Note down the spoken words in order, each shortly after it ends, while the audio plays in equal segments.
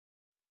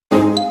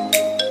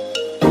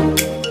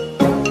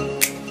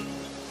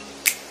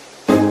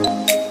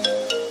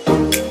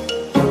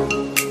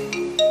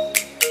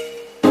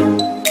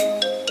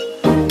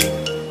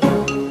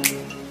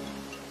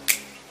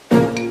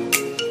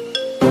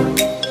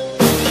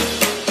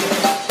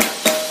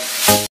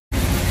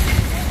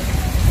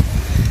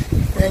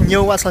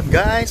Yo, what's up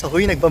guys?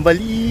 Ako'y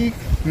nagbabalik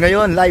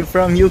ngayon live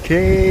from UK.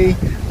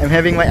 I'm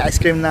having my ice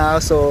cream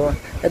now, so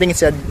I think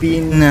it's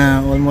been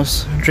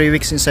almost 3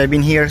 weeks since I've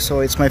been here,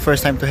 so it's my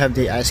first time to have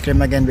the ice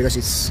cream again because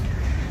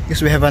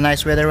we have a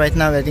nice weather right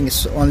now. I think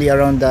it's only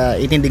around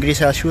 18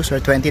 degrees Celsius or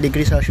 20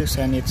 degrees Celsius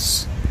and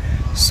it's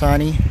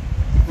sunny.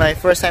 My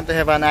first time to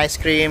have an ice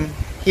cream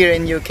here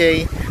in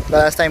UK. The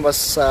last time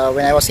was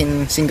when I was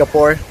in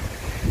Singapore.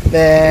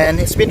 Then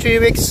it's been 3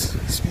 weeks.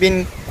 It's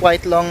been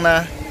quite long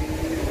na.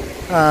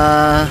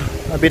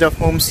 A bit of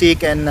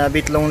homesick and a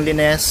bit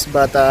loneliness,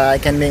 but I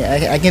can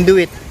do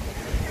it.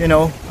 You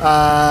know,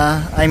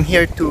 I'm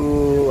here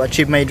to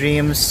achieve my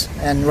dreams,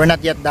 and we're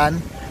not yet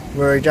done.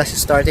 We're just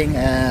starting,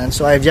 and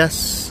so I've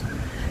just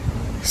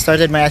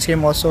started my ice cream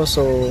also.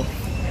 So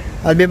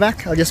I'll be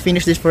back. I'll just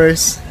finish this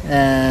first,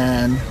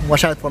 and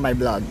watch out for my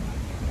vlog.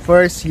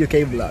 First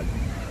UK vlog.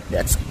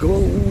 Let's go.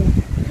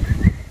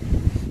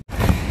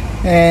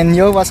 And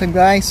yo, what's up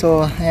guys?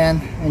 So ayan,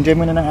 enjoy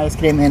muna ng ice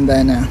cream, and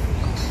then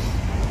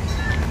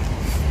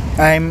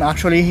I'm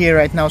actually here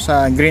right now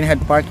sa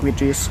Greenhead Park, which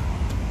is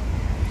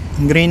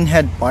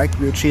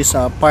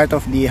part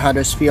of the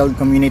Huddersfield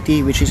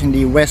community, which is in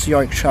the West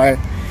Yorkshire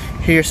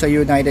here sa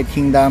United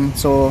Kingdom.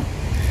 So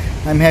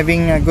I'm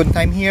having a good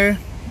time here.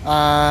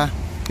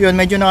 Yun,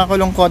 medyo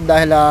nakakalungkot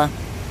dahil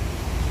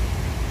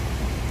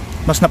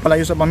mas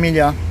napalayo sa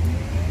pamilya.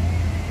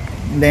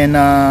 Then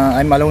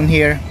I'm alone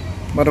here,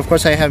 but of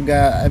course I've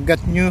got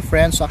new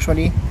friends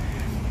actually,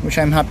 which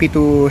I'm happy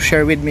to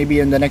share with maybe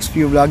in the next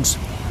few vlogs.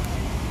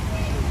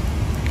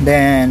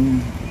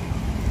 Then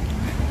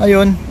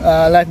ayun,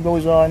 life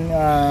goes on.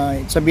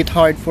 It's a bit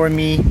hard for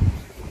me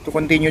to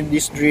continue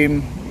this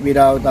dream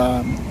without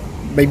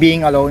by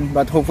being alone,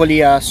 but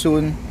hopefully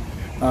soon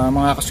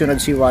makakasunod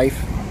si wife.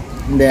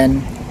 And then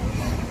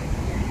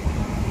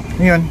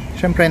yun,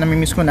 syempre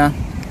namimiss ko na.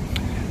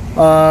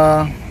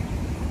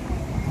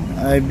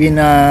 I've been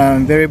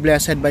very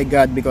blessed by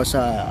God because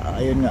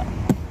ayun nga,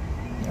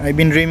 I've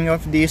been dreaming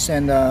of this,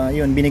 and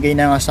yun, binigay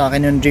na nga sa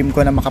akin yung dream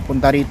ko na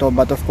makapunta rito.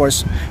 But of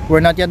course,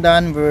 we're not yet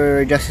done.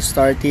 We're just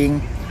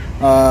starting.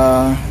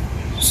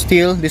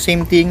 Still, the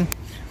same thing.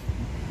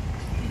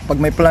 Pag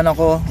may plan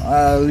ako,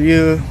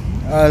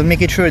 I'll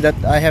make it sure that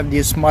I have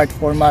this SMART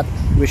format,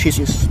 which is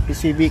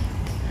specific,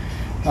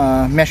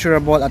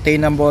 measurable,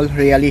 attainable,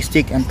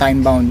 realistic, and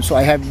time-bound. So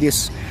I have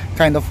this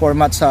kind of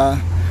format sa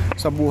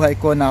buhay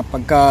ko na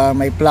pagka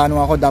may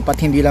plano ako, dapat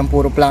hindi lang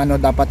puro plano,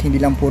 dapat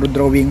hindi lang puro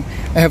drawing.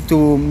 I have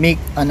to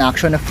make an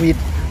action of it.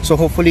 So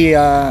hopefully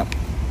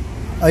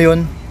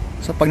ayun,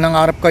 so pag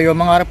nangarap kayo,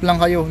 mangarap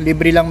lang kayo,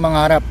 libre lang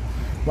mangarap,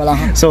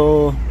 walang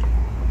so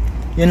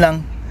yun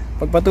lang,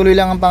 pagpatuloy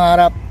lang ang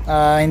pangarap.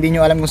 Hindi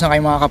nyo alam kung saan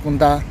kayo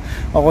makakapunta.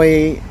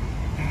 Okay,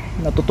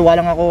 natutuwa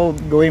lang ako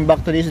going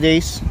back to these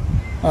days.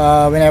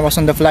 When I was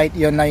on the flight,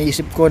 yun,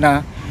 naisip ko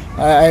na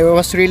I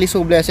was really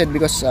so blessed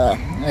because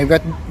I've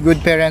got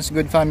good parents,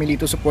 good family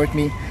to support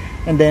me.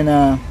 And then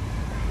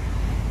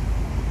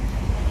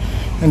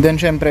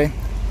syempre,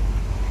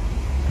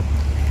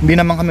 hindi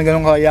naman kami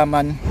ganun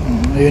kayaman.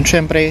 Ayun,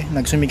 syempre,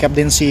 nagsumikap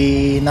din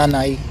si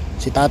nanay,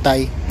 si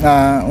tatay,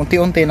 na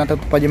unti-unti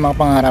natutupad yung mga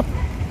pangarap.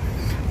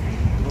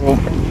 So,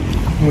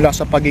 mula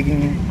sa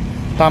pagiging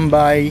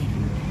tambay,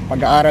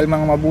 pag-aaral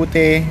mga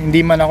mabuti,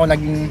 hindi man ako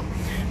naging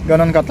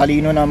ganon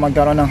katalino na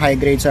magkaroon ng high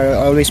grades. I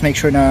always make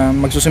sure na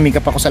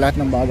magsusumikap ako sa lahat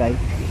ng bagay,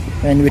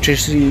 and which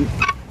is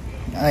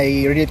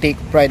I really take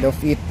pride of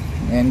it.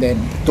 And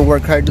then to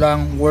work hard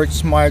lang, work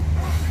smart,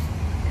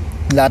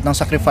 lahat ng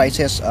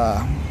sacrifices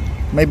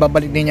may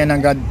babalik din yan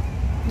ng God.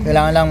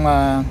 Kailangan lang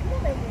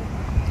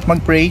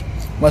mag-pray.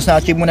 Once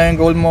na-achieve mo na yung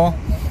goal mo,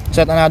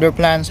 set another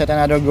plan, set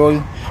another goal,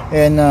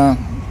 and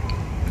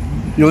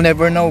you'll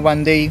never know,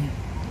 one day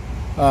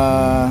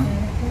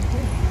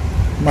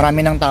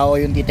marami ng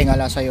tao yung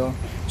titingala sa'yo.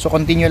 So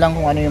continue lang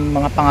kung ano yung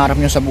mga pangarap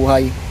nyo sa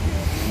buhay.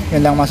 Yun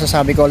lang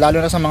masasabi ko,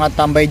 lalo na sa mga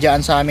tambay dyan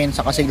sa amin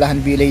sa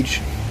Kasiglahan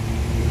Village.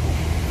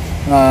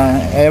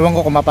 Ewan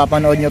ko kung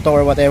mapapanood nyo to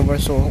or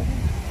whatever, so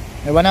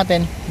ewan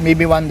natin,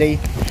 maybe one day.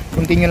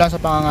 Continue lang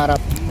sa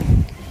pangangarap,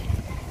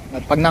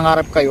 at pag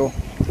nangarap kayo,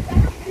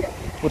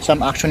 put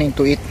some action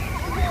into it.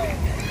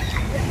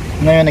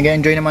 Ngayon,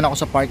 nag-enjoy naman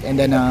ako sa park,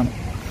 and then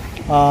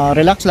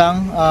relax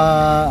lang.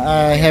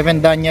 I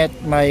haven't done yet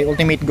my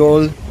ultimate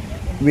goal,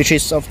 which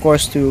is of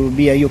course to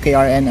be a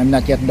UKRN. I'm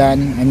not yet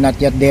done, I'm not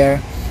yet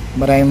there,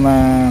 but I'm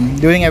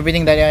doing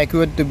everything that I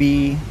could to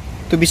be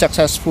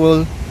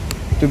successful,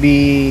 to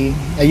be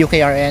a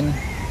UKRN,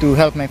 to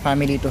help my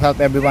family, to help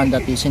everyone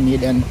that is in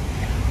need, and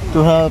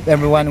to help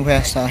everyone who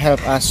has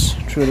helped us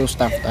through those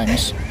tough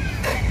times.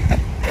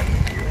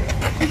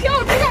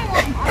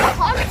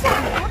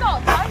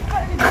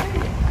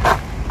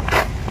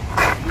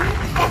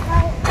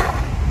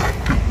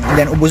 And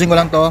then ubusin ko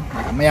lang to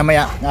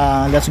maya-maya.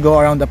 Let's go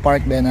around the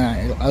park, then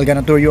I'll gonna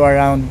tour you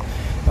around.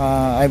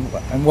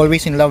 I'm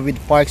always in love with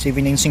parks.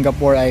 Even in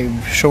Singapore, I've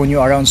shown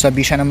you around sa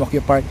Bishan Amokyo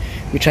Park,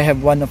 which I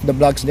have one of the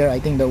vlogs there. I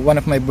think one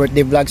of my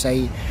birthday vlogs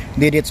I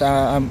did it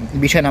sa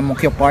Bishan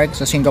Amokyo Park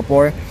sa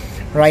Singapore.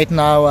 Right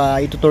now,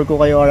 itutour ko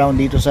kayo around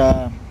dito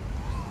sa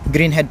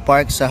Greenhead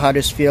Park sa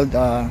Huddersfield.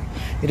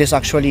 It is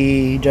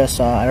actually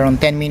just around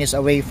 10 minutes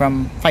away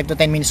from 5 to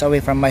 10 minutes away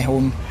from my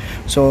home.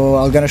 So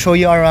I'm gonna show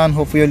you around.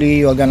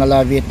 Hopefully you're gonna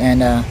love it,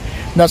 and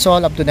that's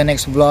all. Up to the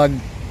next vlog.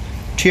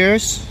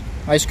 Cheers,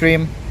 ice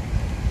cream.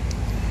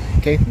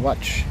 Okay,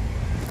 watch.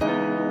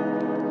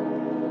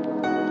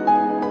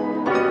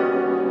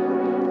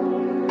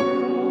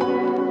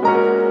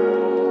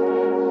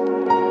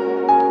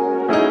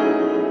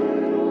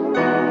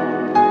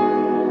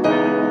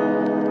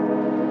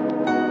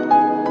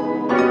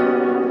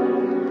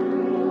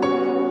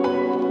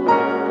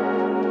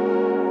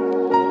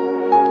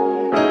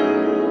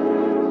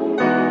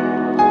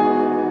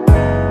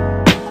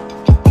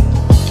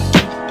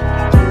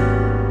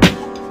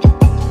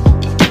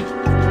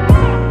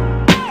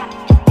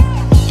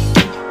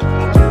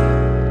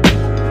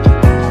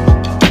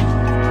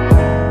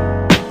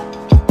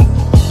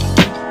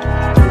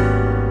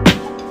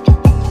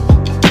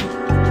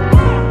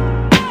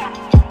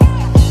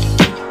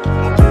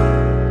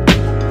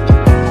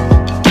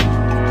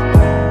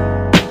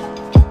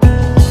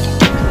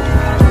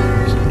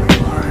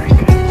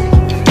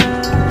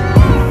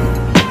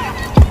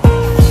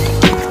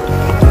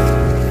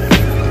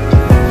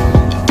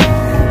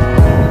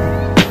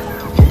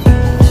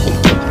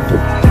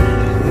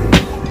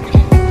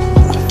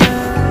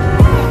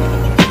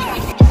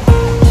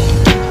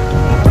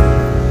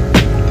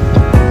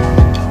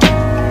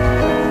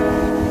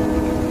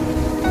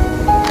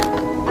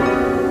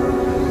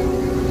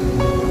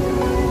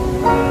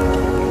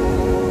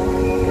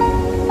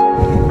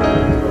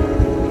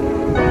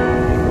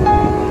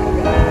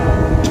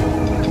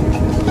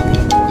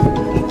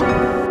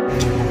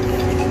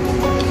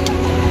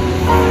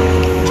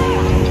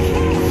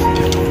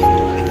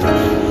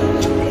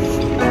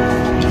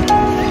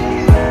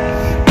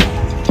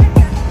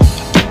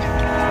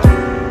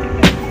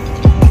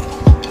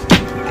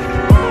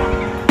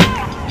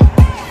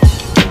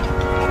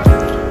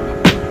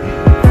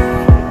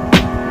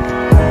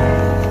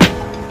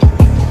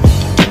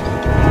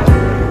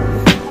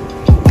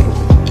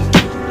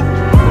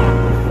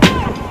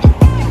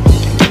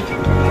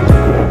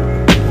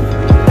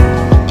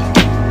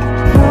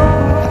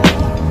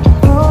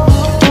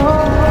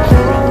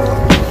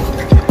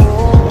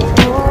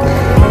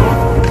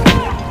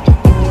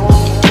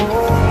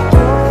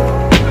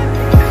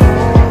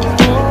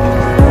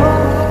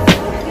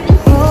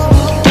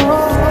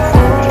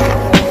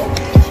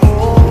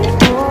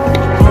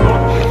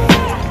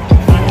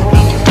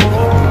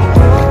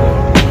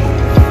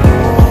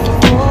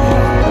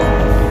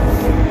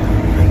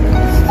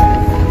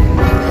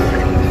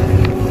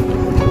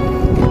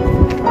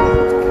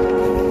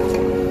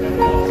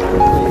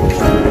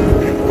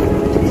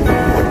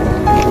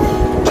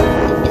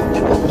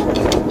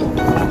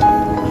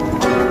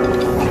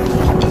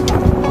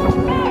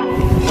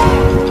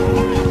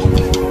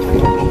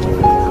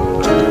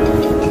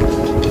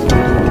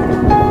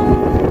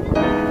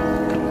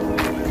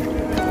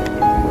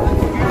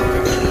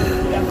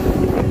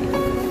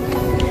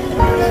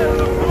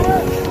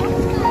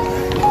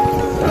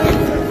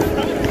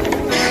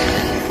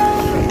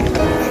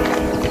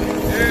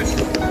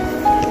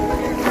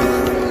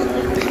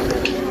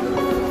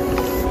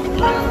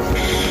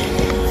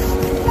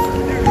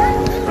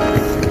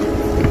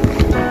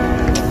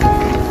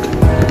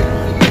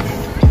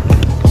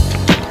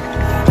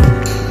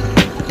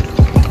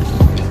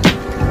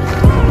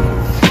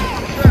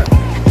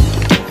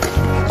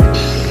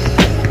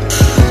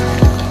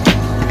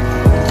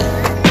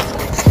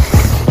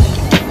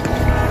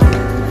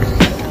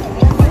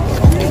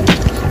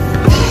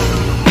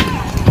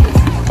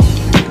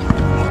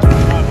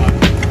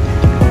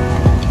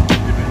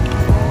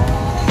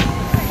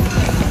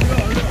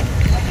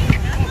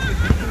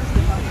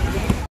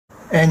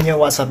 And yo,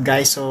 what's up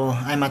guys? So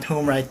I'm at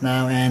home right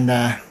now, and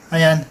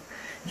ayan,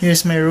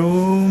 here's my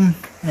room,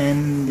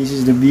 and this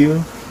is the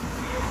view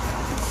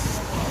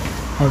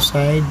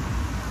outside.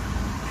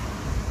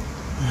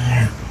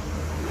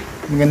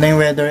 Maganda yung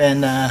weather,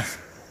 and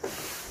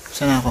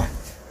saan ako?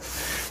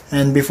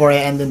 And before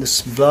I end in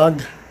this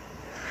vlog,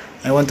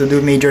 I want to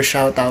do major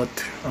shout out,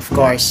 of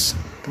course,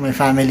 to my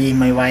family,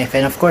 my wife,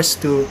 and of course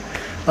to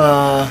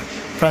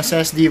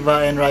Princess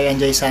Diva and Ryan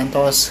J.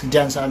 Santos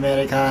dyan sa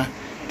Amerika.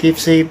 Keep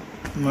safe,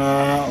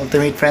 mga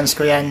ultimate friends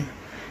ko yan,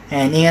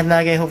 and ingat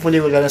lagi. Hopefully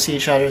we're gonna see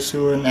each other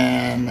soon,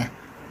 and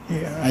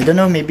I don't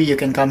know, maybe you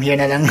can come here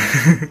na lang.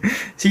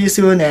 See you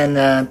soon, and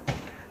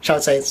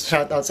shout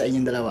out sa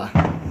inyong dalawa.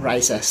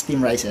 Rises, Team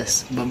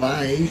Rises. Bye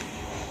bye.